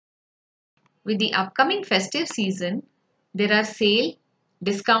with the upcoming festive season, there are sale,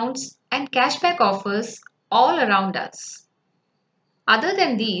 discounts, and cashback offers all around us. Other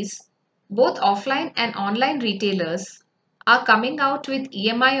than these, both offline and online retailers are coming out with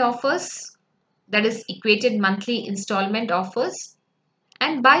EMI offers, that is equated monthly installment offers,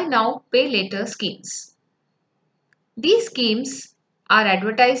 and buy now, pay later schemes. These schemes are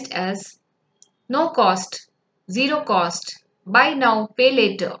advertised as no cost, zero cost, buy now, pay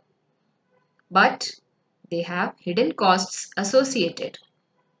later, but they have hidden costs associated.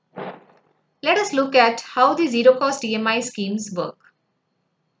 Let us look at how the zero cost EMI schemes work.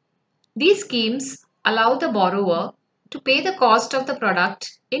 These schemes allow the borrower to pay the cost of the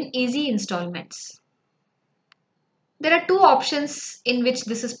product in easy installments. There are two options in which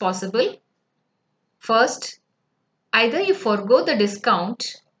this is possible. First, either you forego the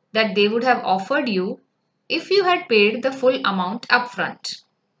discount that they would have offered you if you had paid the full amount upfront.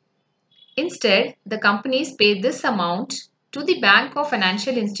 Instead, the companies pay this amount to the bank or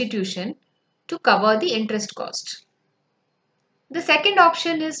financial institution to cover the interest cost. The second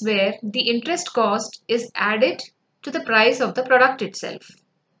option is where the interest cost is added to the price of the product itself.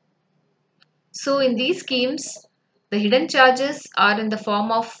 So in these schemes, the hidden charges are in the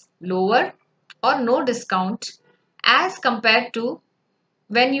form of lower or no discount as compared to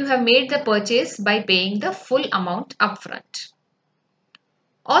when you have made the purchase by paying the full amount upfront.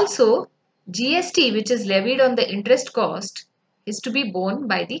 Also, GST, which is levied on the interest cost, is to be borne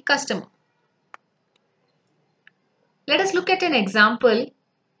by the customer. Let us look at an example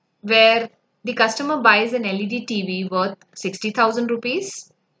where the customer buys an LED TV worth 60,000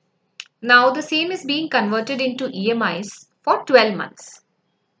 rupees. Now the same is being converted into EMIs for 12 months.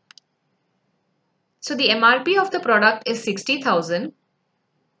 So the MRP of the product is 60,000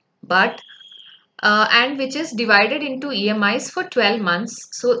 and which is divided into EMIs for 12 months.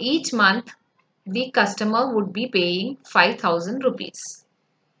 So each month the customer would be paying 5,000 rupees.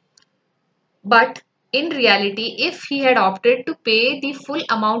 But in reality, if he had opted to pay the full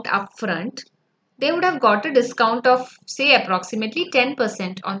amount upfront, they would have got a discount of say approximately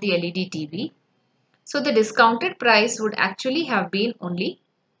 10% on the LED TV. So the discounted price would actually have been only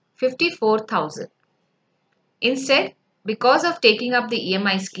 54,000. Instead, because of taking up the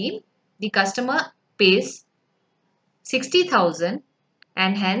EMI scheme, the customer pays 60,000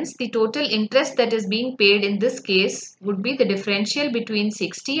 and hence the total interest that is being paid in this case would be the differential between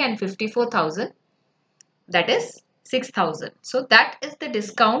 60 and 54,000, that is 6,000. So that is the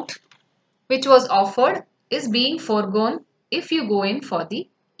discount which was offered is being foregone if you go in for the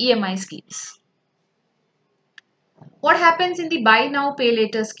EMI schemes. What happens in the buy now pay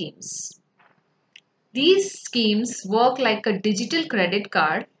later schemes? These schemes work like a digital credit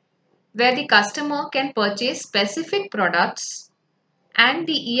card where the customer can purchase specific products and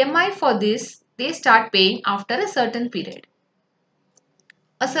the EMI for this they start paying after a certain period.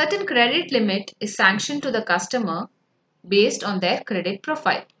 A certain credit limit is sanctioned to the customer based on their credit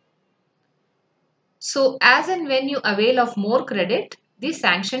profile. So as and when you avail of more credit, the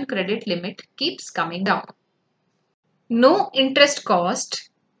sanctioned credit limit keeps coming down. No interest cost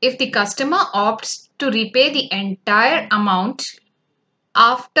if the customer opts to repay the entire amount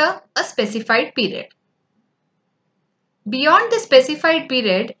after a specified period. Beyond the specified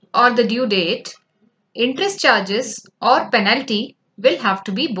period or the due date, interest charges or penalty will have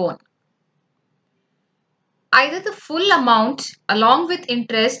to be borne. Either the full amount along with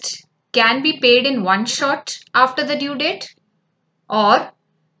interest can be paid in one shot after the due date, or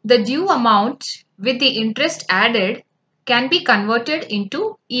the due amount with the interest added can be converted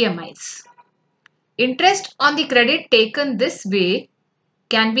into EMIs. Interest on the credit taken this way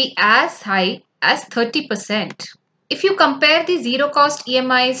can be as high as 30%. If you compare the zero cost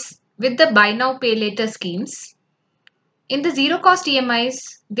EMIs with the buy now pay later schemes, in the zero cost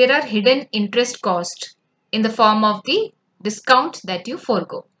EMIs there are hidden interest cost in the form of the discount that you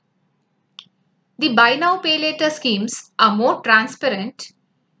forego. The buy now pay later schemes are more transparent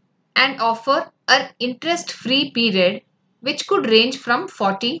and offer an interest-free period which could range from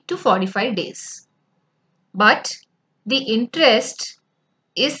 40 to 45 days. But the interest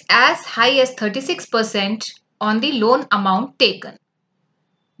is as high as 36% on the loan amount taken.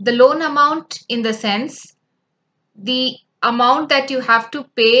 The loan amount in the sense the amount that you have to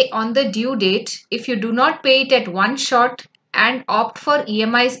pay on the due date. If you do not pay it at one shot and opt for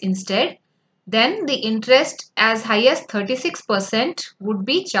EMIs instead, then the interest as high as 36% would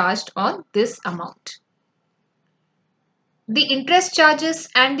be charged on this amount. The interest charges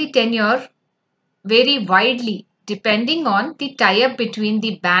and the tenure vary widely depending on the tie-up between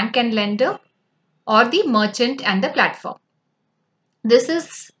the bank and lender or the merchant and the platform. This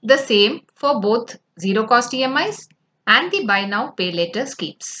is the same for both zero cost EMIs and the buy now pay later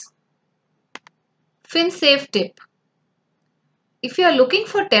schemes. FinSafe tip. If you are looking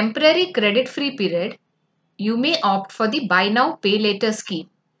for temporary credit free period, you may opt for the buy now pay later scheme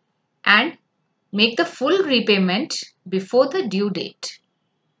and make the full repayment before the due date.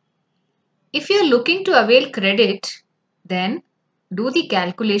 If you are looking to avail credit, then do the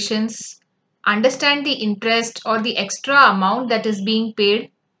calculations, understand the interest or the extra amount that is being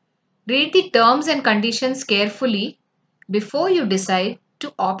paid, read the terms and conditions carefully before you decide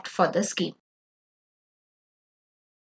to opt for the scheme.